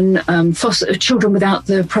children, children without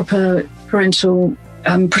the proper parental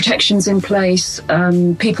protections in place,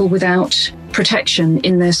 people without protection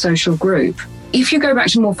in their social group. If you go back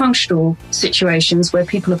to more functional situations where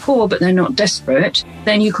people are poor but they're not desperate,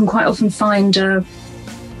 then you can quite often find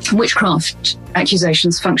witchcraft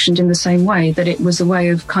accusations functioned in the same way, that it was a way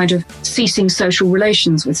of kind of ceasing social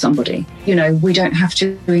relations with somebody. You know, we don't have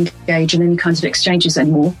to engage in any kinds of exchanges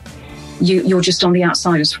anymore. You're just on the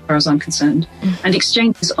outside as far as I'm concerned. And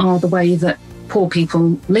exchanges are the way that poor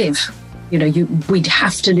people live. You know, we'd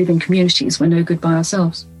have to live in communities. We're no good by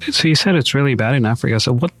ourselves. So you said it's really bad in Africa.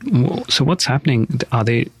 So what's happening? Are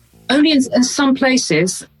they... Only in some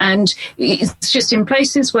places, and it's just in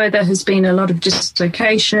places where there has been a lot of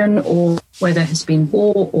dislocation or where there has been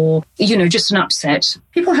war or, you know, just an upset.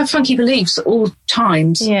 People have funky beliefs at all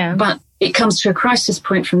times, but it comes to a crisis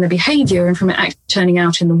point from their behaviour and from it turning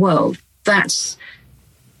out in the world. That's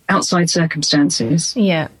outside circumstances.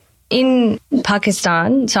 Yeah. In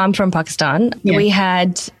Pakistan, so I'm from Pakistan, we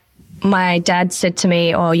had... My dad said to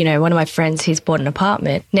me, one of my friends, he's bought an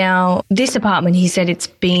apartment. Now, this apartment, he said it's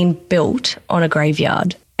been built on a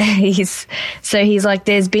graveyard. He's like,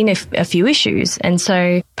 there's been a few issues. And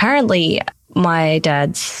so apparently my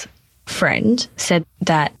dad's friend said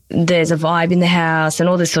that there's a vibe in the house and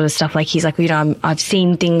all this sort of stuff. Like, he's like, I've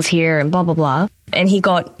seen things here and blah, blah, blah. And he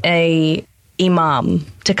got a imam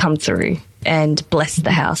to come through and bless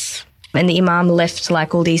the house. And the imam left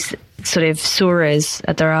like all these sort of surahs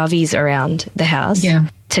at the ravis around the house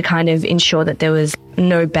to kind of ensure that there was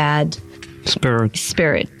no bad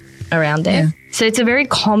spirit around there. Yeah. So it's a very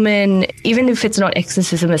common, even if it's not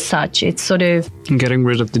exorcism as such, it's sort of... Getting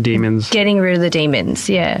rid of the demons.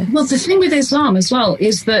 Yeah. Well, the thing with Islam as well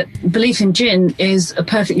is that belief in jinn is a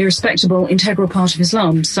perfectly respectable, integral part of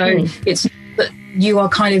Islam. So it's that you are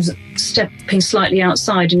kind of stepping slightly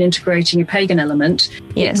outside and integrating a pagan element.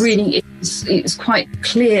 Yes. It really is, it's quite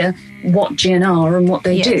clear what jinn are and what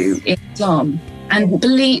they do in Islam. And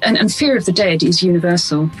belief and fear of the dead is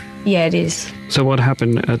universal. Yeah, it is. So what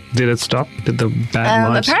happened? Did it stop? Did the bad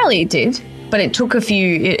vibes? Apparently it did, but it took a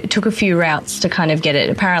few routes to kind of get it.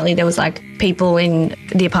 Apparently there was like people in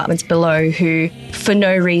the apartments below who, for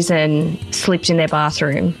no reason, slept in their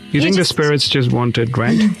bathroom. You think the spirits just wanted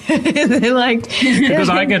rent? They're like... Because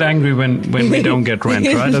I get angry when we don't get rent,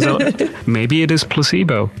 right? Maybe it is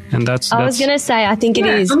placebo, and that's... I was going to say, I think it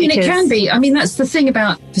is. I mean, it can be. I mean, that's the thing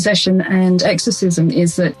about possession and exorcism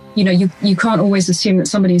is that, you know, you can't always assume that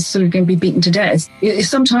somebody's sort of going to be beaten to death.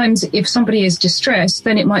 Sometimes if somebody is distressed,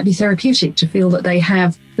 then it might be therapeutic to feel that they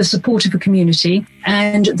have the support of a community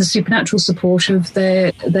and the supernatural support of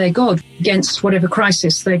their God against whatever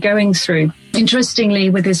crisis they're going through. Interestingly,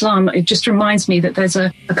 with Islam, it just reminds me that there's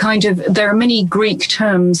there are many Greek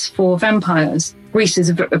terms for vampires. Greece is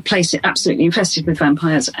a place absolutely infested with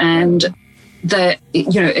vampires, and they're,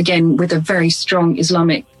 again, with a very strong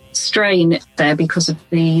Islamic strain there because of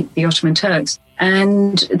the Ottoman Turks.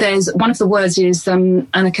 And there's one of the words is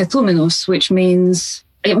anakathumenos, which means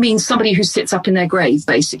somebody who sits up in their grave,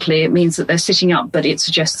 basically. It means that they're sitting up, but it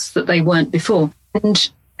suggests that they weren't before.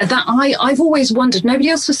 And that I've always wondered, nobody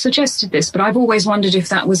else has suggested this, but I've always wondered if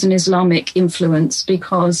that was an Islamic influence,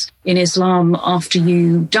 because in Islam, after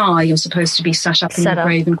you die, you're supposed to be sat up in your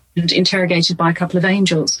grave and interrogated by a couple of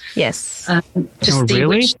angels. Yes.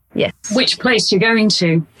 Really? Which place you're going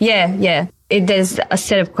to. Yeah. There's a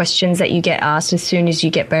set of questions that you get asked as soon as you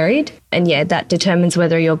get buried. And that determines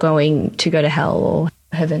whether you're going to go to hell or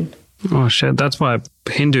heaven. Oh, shit. That's why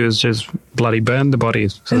Hindus just bloody burn the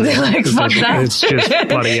bodies. So they're like, fuck that. It's just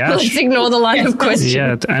bloody ash. Let's ignore the line of question.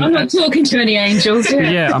 Yeah, I'm not talking to any angels.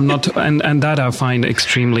 Yeah, I'm not. And that I find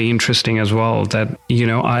extremely interesting as well, that, you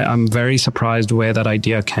know, I'm very surprised where that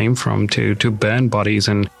idea came from to burn bodies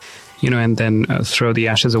and, you know, and then throw the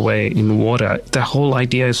ashes away in water. The whole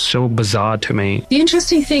idea is so bizarre to me. The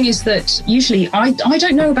interesting thing is that usually, I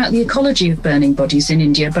don't know about the ecology of burning bodies in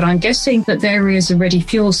India, but I'm guessing that there is a ready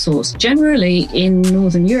fuel source. Generally, in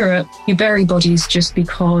Northern Europe, you bury bodies just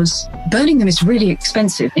because burning them is really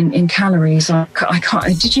expensive in calories.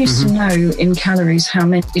 I did used to know in calories how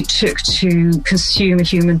many it took to consume a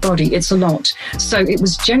human body. It's a lot. So it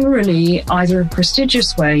was generally either a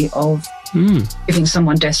prestigious way of giving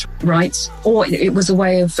someone death rights, or it was a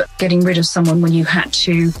way of getting rid of someone when you had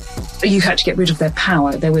to get rid of their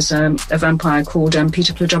power. There was a vampire called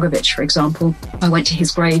Peter Plodogowicz, for example. I went to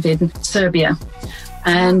his grave in Serbia,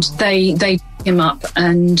 and they dug him up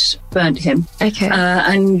and burnt him. Okay.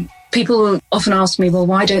 And people often ask me, well,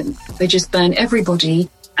 why don't they just burn everybody?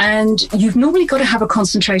 And you've normally got to have a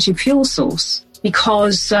concentrated fuel source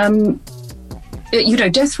because you know,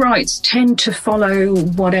 death rites tend to follow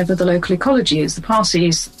whatever the local ecology is. The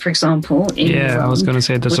Parsis, for example. I was going to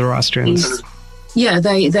say the Zoroastrians.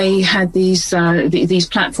 They had these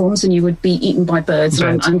platforms, and you would be eaten by birds.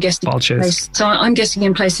 I'm guessing. I'm guessing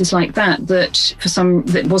in places like that for some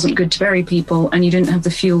that wasn't good to bury people, and you didn't have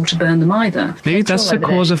the fuel to burn them either. Maybe that's the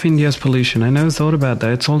cause of India's pollution. I never thought about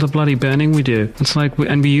that. It's all the bloody burning we do. It's like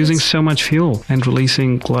we're using so much fuel and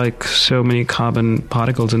releasing like so many carbon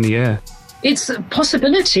particles in the air. It's a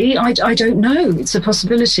possibility. I don't know. It's a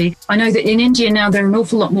possibility. I know that in India now there are an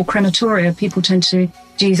awful lot more crematoria. People tend to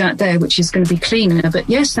do that there, which is going to be cleaner. But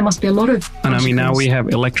yes, there must be a lot of... And I mean, now we have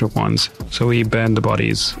electric ones. So we burn the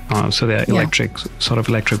bodies. So they're electric, sort of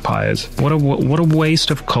electric pyres. What a waste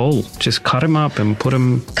of coal. Just cut them up and put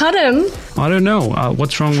them... Cut them? I don't know.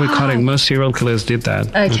 What's wrong with cutting? Most serial killers did that.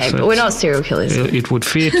 Okay, but we're not serial killers. It would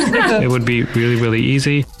fit. It would be really, really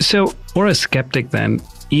easy. So, for a skeptic then...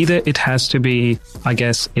 Either it has to be, I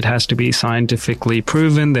guess, it has to be scientifically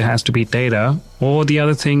proven, there has to be data, or the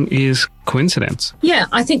other thing is coincidence. Yeah,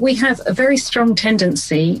 I think we have a very strong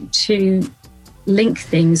tendency to link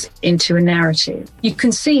things into a narrative. You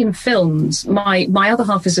can see in films, my other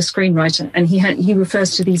half is a screenwriter, and he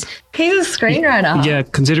refers to these... He's a screenwriter. Yeah,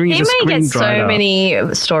 considering he's a screenwriter. He may get so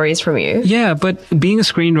many stories from you. Yeah, but being a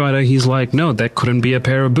screenwriter, he's like, no, that couldn't be a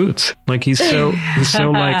pair of boots. Like, he's so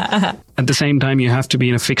like... At the same time, you have to be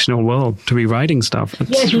in a fictional world to be writing stuff.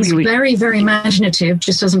 He's very, very imaginative,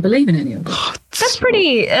 just doesn't believe in any of it. That's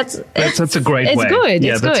pretty... That's a great way. It's good.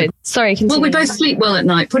 It's good. Sorry, continue. Well, we both sleep well at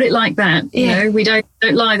night. Put it like that. Yeah. You know, we don't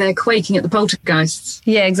lie there quaking at the poltergeists.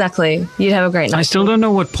 Yeah, exactly. You'd have a great night. I still don't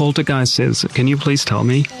know what poltergeist is. Can you please tell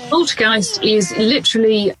me? Poltergeist is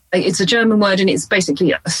literally... It's a German word, and it's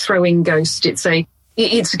basically a throwing ghost. It's a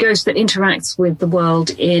ghost that interacts with the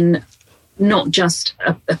world in... not just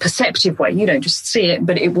a perceptive way. You don't just see it,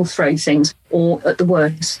 but it will throw things or, at the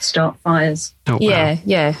worst, start fires. Oh, wow.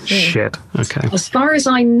 Yeah. Shit. Okay. As far as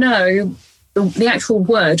I know, the actual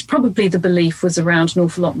word, probably the belief was around an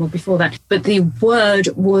awful lot more before that, but the word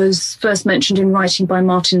was first mentioned in writing by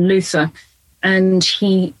Martin Luther, and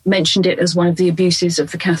he mentioned it as one of the abuses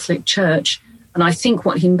of the Catholic Church. And I think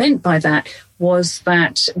what he meant by that was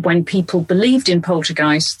that when people believed in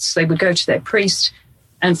poltergeists, they would go to their priest,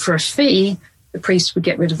 and for a fee, the priest would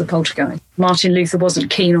get rid of the poltergeist. Martin Luther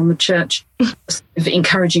wasn't keen on the church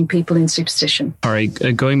encouraging people in superstition. All right,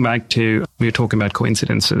 going back to, we were talking about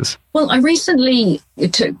coincidences. Well, I recently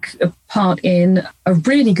took a part in a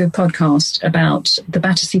really good podcast about the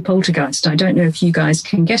Battersea poltergeist. I don't know if you guys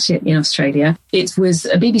can get it in Australia. It was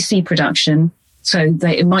a BBC production, so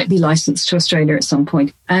it might be licensed to Australia at some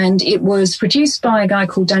point. And it was produced by a guy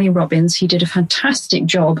called Danny Robbins. He did a fantastic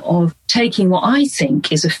job of taking what I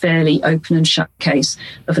think is a fairly open and shut case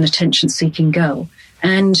of an attention-seeking girl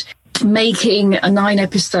and making a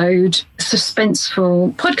 9-episode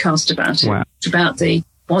suspenseful podcast about it. Wow. About the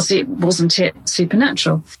wasn't it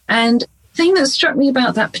supernatural. And the thing that struck me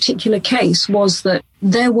about that particular case was that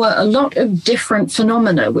there were a lot of different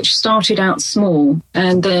phenomena which started out small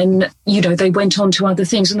and then, they went on to other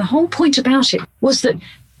things. And the whole point about it was that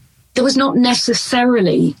there was not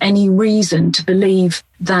necessarily any reason to believe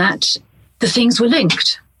that the things were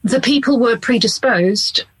linked. The people were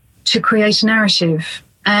predisposed to create a narrative.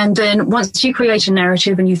 And then once you create a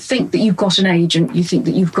narrative and you think that you've got an agent, you think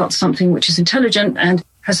that you've got something which is intelligent and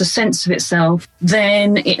has a sense of itself,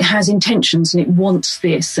 then it has intentions and it wants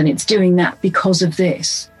this and it's doing that because of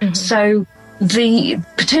this. Mm-hmm. So the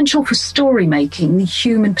potential for story making, the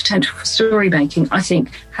human potential for story making, I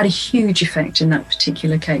think had a huge effect in that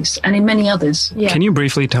particular case and in many others. Yeah. Can you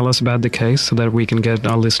briefly tell us about the case so that we can get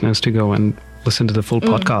our listeners to go and listen to the full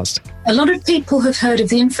podcast? A lot of people have heard of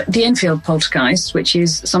the Enfield poltergeist, which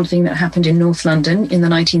is something that happened in North London in the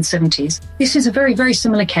 1970s. This is a very, very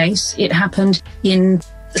similar case. It happened in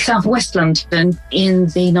southwest London in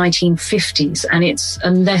the 1950s, and it's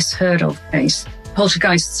a less heard of case.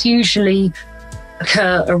 Poltergeists usually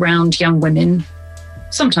occur around young women,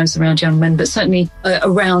 sometimes around young men, but certainly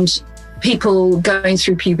around people going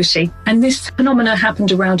through puberty. And this phenomena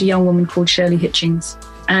happened around a young woman called Shirley Hitchings,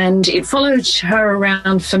 and it followed her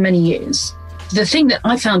around for many years. The thing that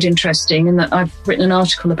I found interesting, and that I've written an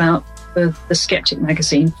article about for the Skeptic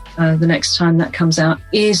magazine the next time that comes out,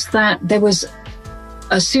 is that there was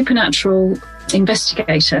a supernatural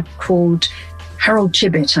investigator called Harold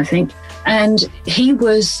Chibbett, I think, and he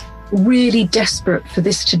was really desperate for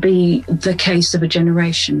this to be the case of a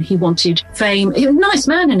generation. He wanted fame. He was a nice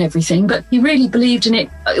man and everything, but he really believed in it.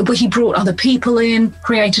 He brought other people in,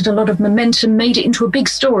 created a lot of momentum, made it into a big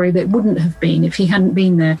story that wouldn't have been if he hadn't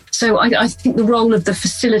been there. So I think the role of the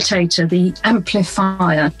facilitator, the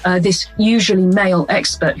amplifier, this usually male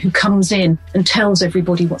expert who comes in and tells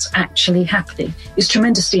everybody what's actually happening, is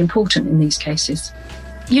tremendously important in these cases.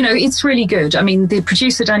 You know, it's really good. I mean, the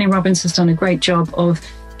producer, Danny Robbins, has done a great job of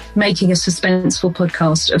making a suspenseful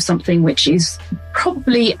podcast of something which is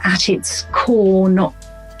probably at its core not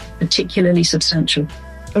particularly substantial.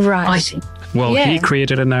 Right. I think. Well, he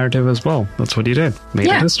created a narrative as well. That's what he did. Made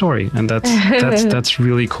it a story. And that's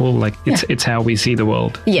really cool. Like, it's how we see the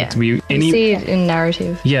world. Yeah. We see it in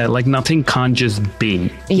narrative. Yeah, like nothing can't just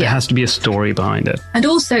be. Yeah. There has to be a story behind it. And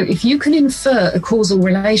also, if you can infer a causal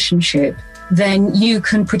relationship, then you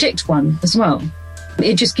can predict one as well.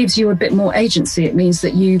 It just gives you a bit more agency. It means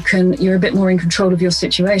that you're a bit more in control of your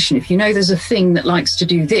situation. If you know there's a thing that likes to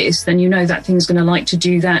do this, then you know that thing's going to like to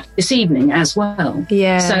do that this evening as well.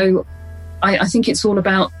 Yeah. So I think it's all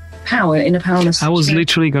about power in a powerless situation. I was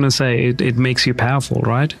literally going to say it makes you powerful,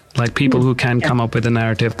 right? Like people who can come up with a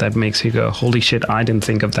narrative that makes you go, holy shit, I didn't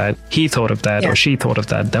think of that. He thought of that or she thought of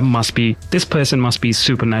that. This person must be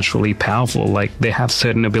supernaturally powerful. Like they have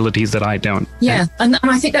certain abilities that I don't. Yeah. And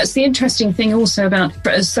I think that's the interesting thing also about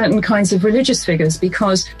certain kinds of religious figures,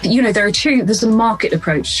 because, you know, there's a market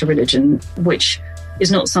approach to religion, which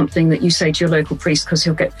is not something that you say to your local priest because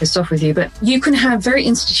he'll get pissed off with you. But you can have very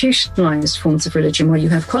institutionalized forms of religion where you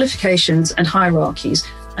have qualifications and hierarchies.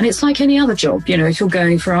 And it's like any other job. You know, if you're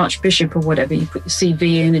going for archbishop or whatever, you put your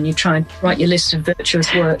CV in and you try and write your list of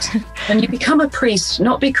virtuous works. And you become a priest,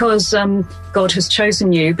 not because God has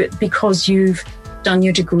chosen you, but because you've done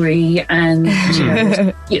your degree and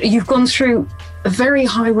you've gone through a very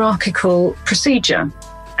hierarchical procedure.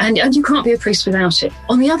 And you can't be a priest without it.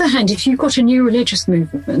 On the other hand, if you've got a new religious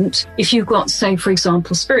movement, if you've got, say, for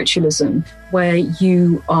example, spiritualism, where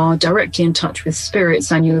you are directly in touch with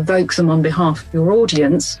spirits and you evoke them on behalf of your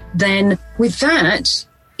audience, then with that,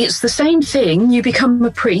 it's the same thing. You become a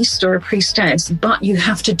priest or a priestess, but you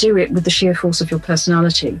have to do it with the sheer force of your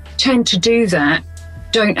personality. Tend to do that.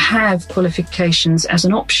 Don't have qualifications as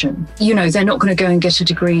an option. You know, they're not going to go and get a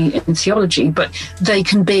degree in theology, but they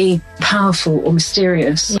can be powerful or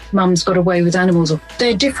mysterious. Mum's got away with animals.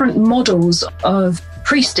 They're different models of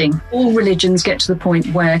priesting. All religions get to the point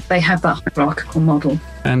where they have that hierarchical model.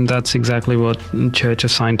 And that's exactly what Church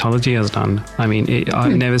of Scientology has done. I mean,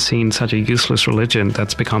 I've never seen such a useless religion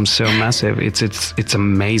that's become so massive. It's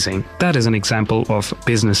amazing. That is an example of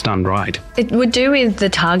business done right. It would do with the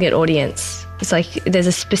target audience. It's like there's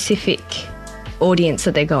a specific audience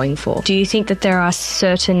that they're going for. Do you think that there are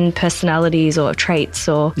certain personalities or traits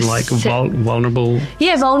or... Like vulnerable...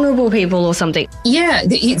 Yeah, vulnerable people or something. Yeah,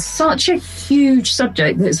 it's such a huge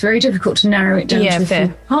subject that it's very difficult to narrow it down to fair.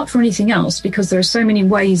 Apart from anything else, because there are so many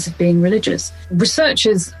ways of being religious.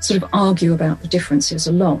 Researchers sort of argue about the differences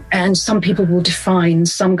a lot. And some people will define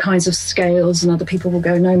some kinds of scales and other people will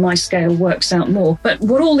go, no, my scale works out more. But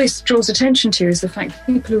what all this draws attention to is the fact that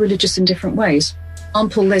people are religious in different ways.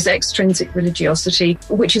 Example, there's extrinsic religiosity,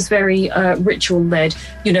 which is very ritual-led.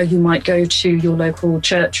 You know, you might go to your local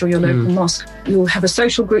church or your local mosque. You'll have a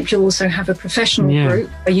social group. You'll also have a professional group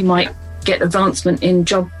where you might get advancement in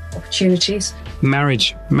job opportunities.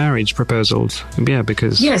 Marriage proposals. Yeah,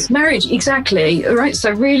 because... Yes, marriage, exactly. Right.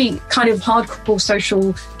 So really kind of hardcore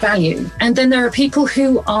social value. And then there are people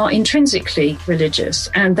who are intrinsically religious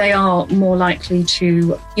and they are more likely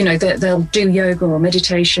to, you know, they'll do yoga or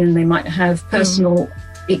meditation. They might have personal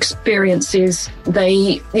experiences,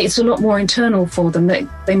 it's a lot more internal for them.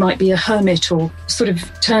 They might be a hermit or sort of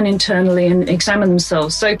turn internally and examine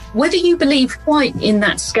themselves. So whether you believe quite in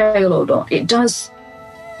that scale or not, it does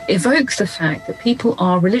evoke the fact that people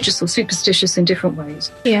are religious or superstitious in different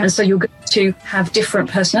ways. Yeah. And so you're going to have different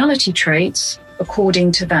personality traits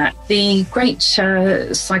according to that. The great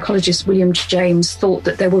psychologist William James thought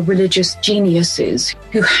that there were religious geniuses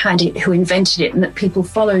who had it, who invented it, and that people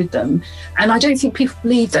followed them. And I don't think people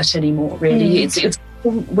believe that anymore, really.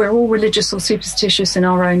 We're all religious or superstitious in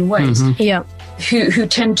our own ways. Mm-hmm. Yeah. Who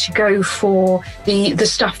tend to go for the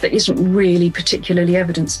stuff that isn't really particularly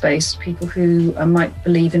evidence-based. People who might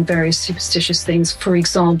believe in various superstitious things, for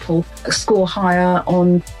example, score higher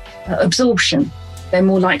on absorption. They're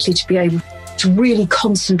more likely to be able to really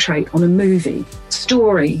concentrate on a movie,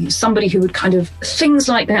 story, somebody who would kind of, things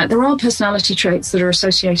like that. There are personality traits that are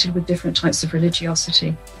associated with different types of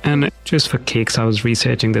religiosity. And just for kicks, I was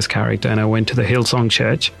researching this character and I went to the Hillsong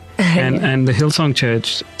Church. And the Hillsong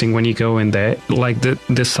Church thing, when you go in there, like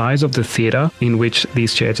the size of the theater in which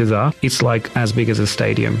these churches are, it's like as big as a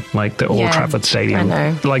stadium, like the Old Trafford Stadium.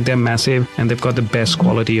 I know. Like they're massive and they've got the best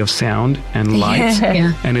quality of sound and lights.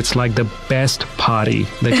 Yeah. And it's like the best party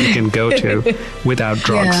that you can go to without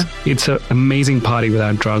drugs. Yeah. It's an amazing party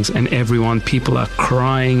without drugs, and people are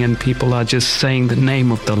crying and people are just saying the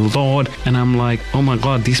name of the Lord. And I'm like, oh my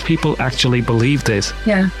God, these people actually believe this.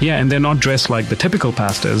 Yeah. Yeah, and they're not dressed like the typical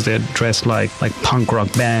pastors. They're dressed like punk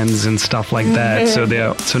rock bands and stuff like that. So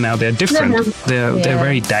now they're different. They're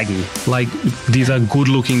very daggy. Like, these are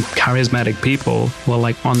good-looking, charismatic people who are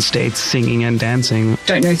like on stage singing and dancing.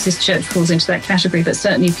 Don't know if this church falls into that category, but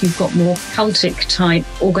certainly if you've got more cultic type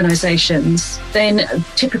organisations, then a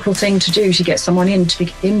typical thing to do to get someone in to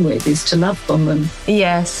begin with is to love on them.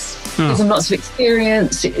 Yes. Give them lots of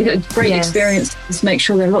experience, great experiences, make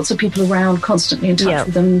sure there are lots of people around, constantly in touch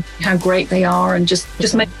with them, how great they are, and just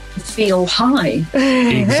make them feel high.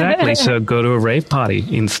 Exactly. So go to a rave party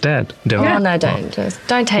instead. Don't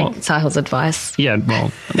take Sahil's advice. Yeah,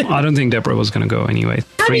 well, I don't think Deborah was going to go anyway.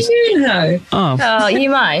 How do you know? Oh, you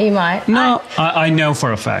might. No, I know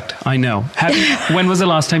for a fact. I know. When was the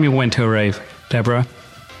last time you went to a rave, Deborah?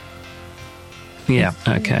 Yeah,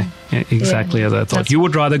 okay. Yeah, exactly as I thought. You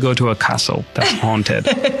would rather go to a castle that's haunted.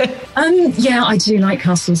 Yeah, I do like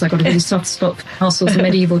castles. I've got a really soft spot for castles and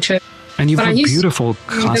medieval churches. And you've got beautiful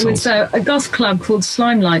castles. There was a goth club called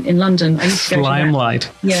Slimelight in London. I used to go to that.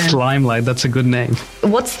 Slimelight. Yeah. Slimelight, that's a good name.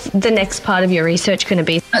 What's the next part of your research going to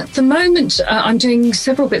be? At the moment, I'm doing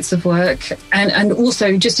several bits of work. And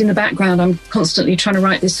also, just in the background, I'm constantly trying to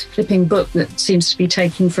write this flipping book that seems to be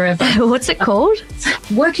taking forever. What's it called?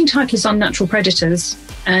 Working title is Unnatural Predators.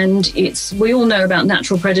 And we all know about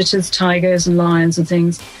natural predators, tigers and lions and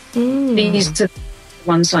things. These are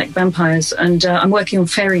ones like vampires, and I'm working on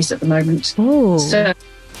fairies at the moment. Ooh. So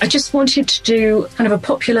I just wanted to do kind of a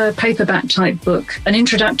popular paperback type book, an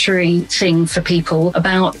introductory thing for people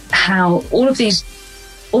about how all of these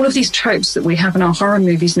tropes that we have in our horror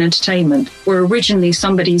movies and entertainment were originally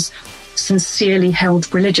somebody's sincerely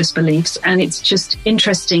held religious beliefs, and it's just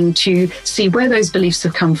interesting to see where those beliefs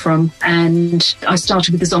have come from. And I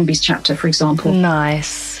started with the zombies chapter, for example.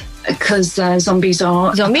 Nice. Because zombies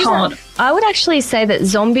are a part. I would actually say that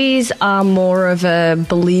zombies are more of a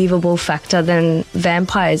believable factor than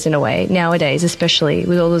vampires in a way nowadays, especially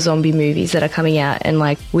with all the zombie movies that are coming out and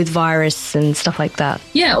like with virus and stuff like that.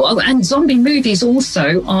 Yeah, well, and zombie movies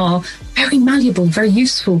also are very malleable, very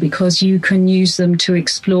useful, because you can use them to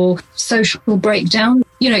explore social breakdown.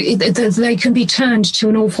 You know, they can be turned to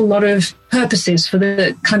an awful lot of purposes for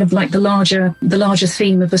the kind of like the larger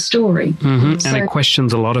theme of a story. Mm-hmm. So, and it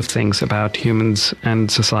questions a lot of things about humans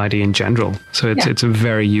and society in general. So it's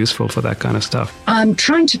very useful for that kind of stuff. I'm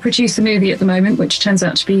trying to produce a movie at the moment, which turns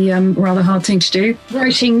out to be a rather hard thing to do.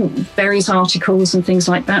 Writing various articles and things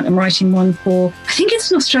like that. I'm writing one for, I think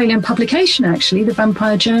it's an Australian publication actually, the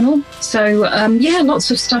Vampire Journal. So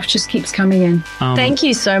lots of stuff just keeps coming in. Thank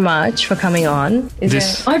you so much for coming on.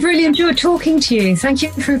 I've really enjoyed talking to you. Thank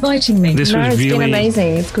you for inviting me. This was really been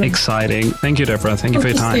amazing. It's good. Exciting. Thank you, Deborah. Thank you for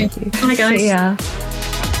your time. Bye, guys. See ya.